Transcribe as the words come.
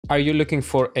Are you looking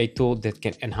for a tool that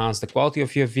can enhance the quality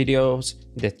of your videos,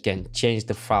 that can change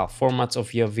the file formats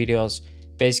of your videos,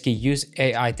 basically use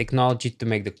AI technology to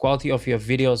make the quality of your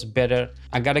videos better?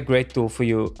 I got a great tool for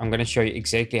you. I'm going to show you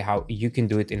exactly how you can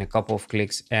do it in a couple of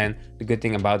clicks. And the good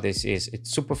thing about this is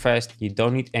it's super fast. You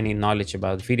don't need any knowledge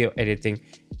about video editing,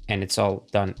 and it's all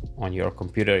done on your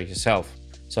computer yourself.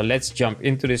 So let's jump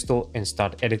into this tool and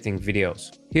start editing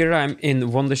videos. Here I'm in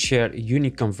Wondershare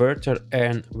UniConverter,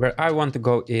 and where I want to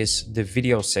go is the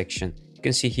video section. You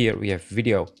can see here we have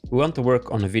video. We want to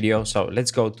work on a video, so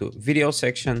let's go to video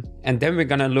section, and then we're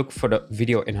gonna look for the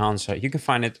video enhancer. You can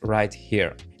find it right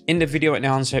here. In the video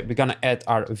enhancer, we're gonna add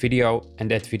our video, and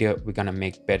that video we're gonna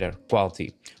make better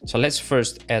quality. So let's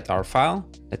first add our file.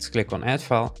 Let's click on add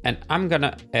file, and I'm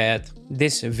gonna add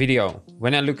this video.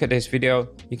 When I look at this video,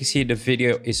 you can see the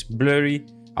video is blurry.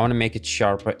 I wanna make it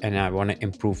sharper, and I wanna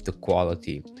improve the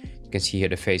quality. You can see here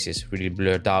the face is really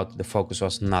blurred out. The focus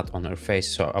was not on her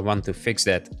face, so I want to fix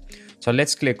that. So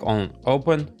let's click on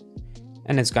open,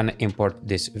 and it's gonna import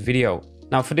this video.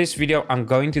 Now for this video, I'm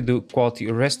going to do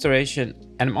quality restoration,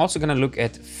 and I'm also going to look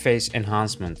at face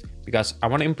enhancement because I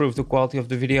want to improve the quality of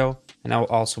the video, and I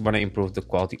also want to improve the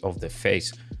quality of the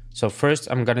face. So first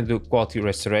I'm going to do quality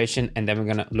restoration, and then we're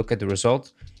going to look at the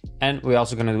result, and we're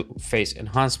also going to do face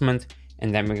enhancement,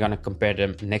 and then we're going to compare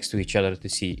them next to each other to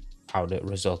see how the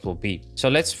result will be. So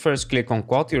let's first click on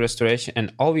quality restoration,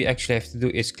 and all we actually have to do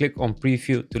is click on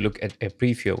preview to look at a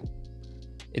preview.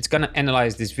 It's gonna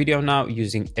analyze this video now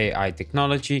using AI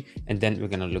technology, and then we're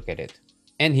gonna look at it.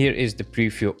 And here is the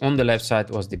preview. On the left side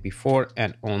was the before,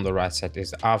 and on the right side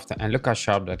is the after, and look how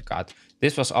sharp that got.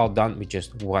 This was all done with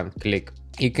just one click.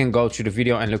 You can go to the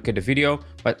video and look at the video,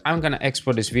 but I'm gonna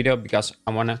export this video because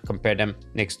I wanna compare them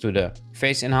next to the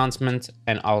face enhancement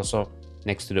and also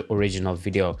next to the original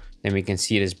video. Then we can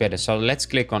see this better. So let's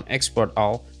click on export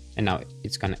all, and now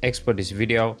it's gonna export this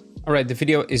video. All right, the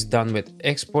video is done with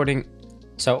exporting.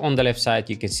 So on the left side,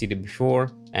 you can see the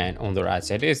before, and on the right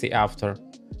side is the after.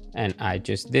 And I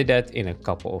just did that in a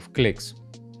couple of clicks.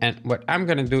 And what I'm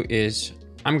gonna do is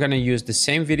I'm gonna use the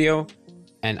same video,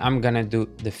 and I'm gonna do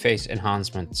the face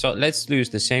enhancement. So let's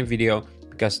use the same video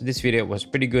because this video was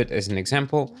pretty good as an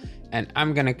example. And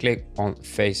I'm gonna click on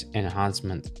face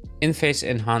enhancement. In face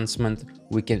enhancement,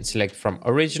 we can select from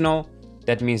original.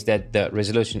 That means that the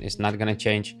resolution is not gonna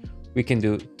change. We can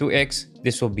do 2x.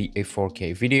 This will be a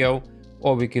 4K video.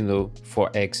 Or we can do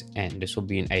 4x, and this will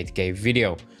be an 8K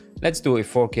video. Let's do a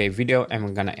 4K video, and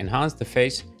we're gonna enhance the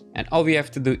face. And all we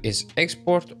have to do is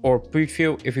export or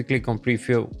preview. If we click on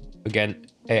preview, again,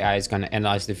 AI is gonna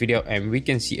analyze the video, and we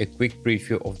can see a quick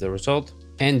preview of the result.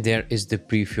 And there is the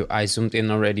preview. I zoomed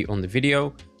in already on the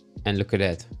video, and look at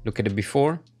that. Look at the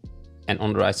before, and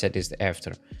on the right side is the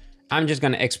after. I'm just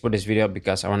gonna export this video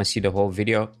because I wanna see the whole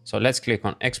video. So let's click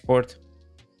on export.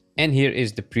 And here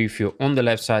is the preview. On the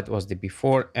left side was the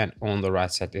before, and on the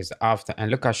right side is the after, and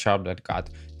look how sharp that got.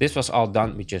 This was all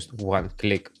done with just one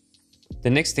click. The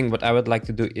next thing what I would like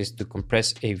to do is to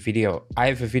compress a video. I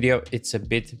have a video, it's a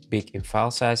bit big in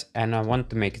file size, and I want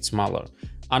to make it smaller.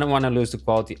 I don't want to lose the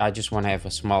quality, I just want to have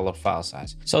a smaller file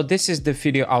size. So this is the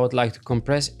video I would like to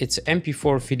compress. It's an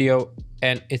MP4 video,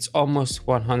 and it's almost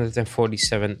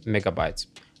 147 megabytes.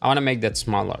 I want to make that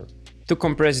smaller. To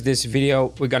compress this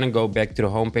video, we're gonna go back to the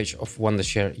homepage of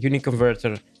Wondershare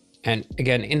UniConverter, and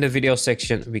again in the video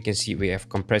section we can see we have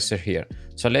compressor here.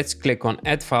 So let's click on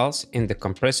add files in the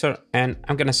compressor, and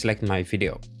I'm gonna select my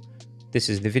video. This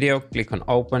is the video, click on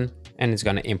open, and it's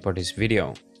gonna import this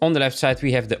video. On the left side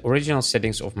we have the original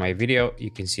settings of my video.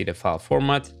 You can see the file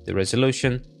format, the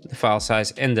resolution, the file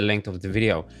size, and the length of the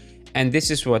video. And this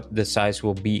is what the size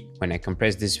will be when I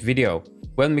compress this video.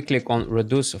 When we click on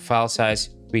reduce file size,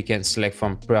 we can select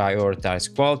from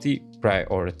prioritize quality,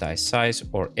 prioritize size,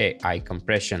 or AI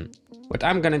compression. What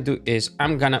I'm gonna do is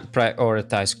I'm gonna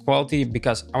prioritize quality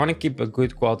because I wanna keep a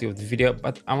good quality of the video,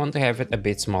 but I want to have it a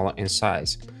bit smaller in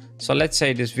size. So let's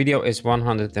say this video is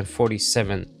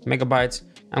 147 megabytes.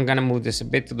 I'm gonna move this a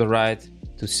bit to the right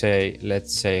to say,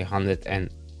 let's say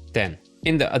 110.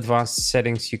 In the advanced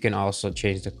settings, you can also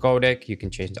change the codec, you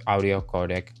can change the audio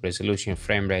codec, resolution,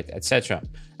 frame rate, etc.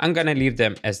 I'm gonna leave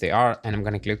them as they are, and I'm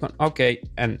gonna click on OK,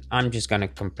 and I'm just gonna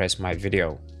compress my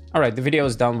video. All right, the video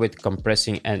is done with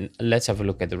compressing, and let's have a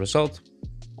look at the result.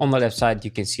 On the left side, you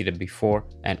can see the before,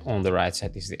 and on the right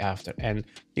side is the after. And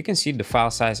you can see the file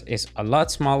size is a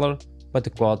lot smaller, but the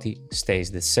quality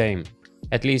stays the same.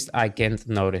 At least I can't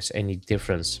notice any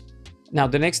difference. Now,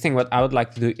 the next thing what I would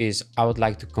like to do is I would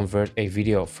like to convert a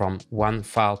video from one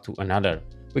file to another.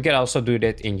 We can also do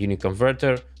that in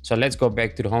UniConverter. So let's go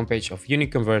back to the homepage of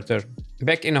UniConverter.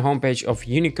 Back in the homepage of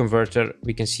UniConverter,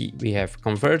 we can see we have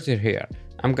converter here.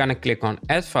 I'm gonna click on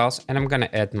add files and I'm gonna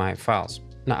add my files.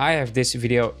 Now I have this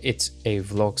video, it's a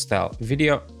vlog style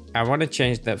video. I want to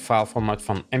change the file format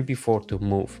from MP4 to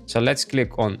MOV. So let's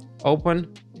click on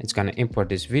open. It's going to import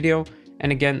this video.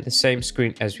 And again, the same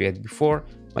screen as we had before,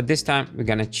 but this time we're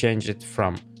going to change it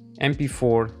from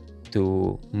MP4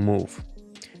 to MOV.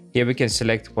 Here we can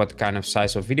select what kind of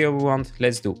size of video we want.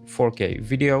 Let's do 4K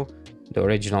video. The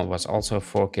original was also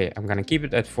 4K. I'm gonna keep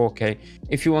it at 4K.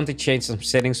 If you want to change some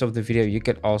settings of the video, you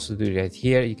can also do that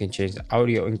here. You can change the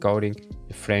audio encoding,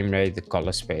 the frame rate, the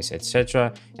color space,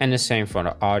 etc. And the same for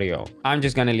the audio. I'm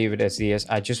just gonna leave it as this.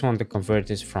 I just want to convert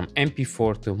this from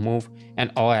MP4 to MOV, and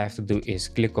all I have to do is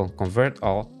click on convert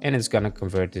all, and it's gonna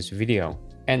convert this video.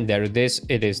 And there it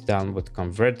is done with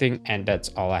converting, and that's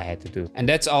all I had to do. And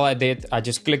that's all I did. I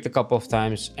just clicked a couple of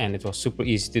times and it was super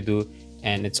easy to do,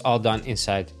 and it's all done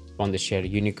inside Wondershare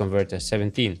UniConverter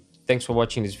 17. Thanks for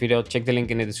watching this video. Check the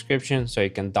link in the description so you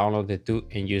can download it too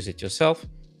and use it yourself,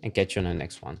 and catch you on the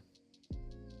next one.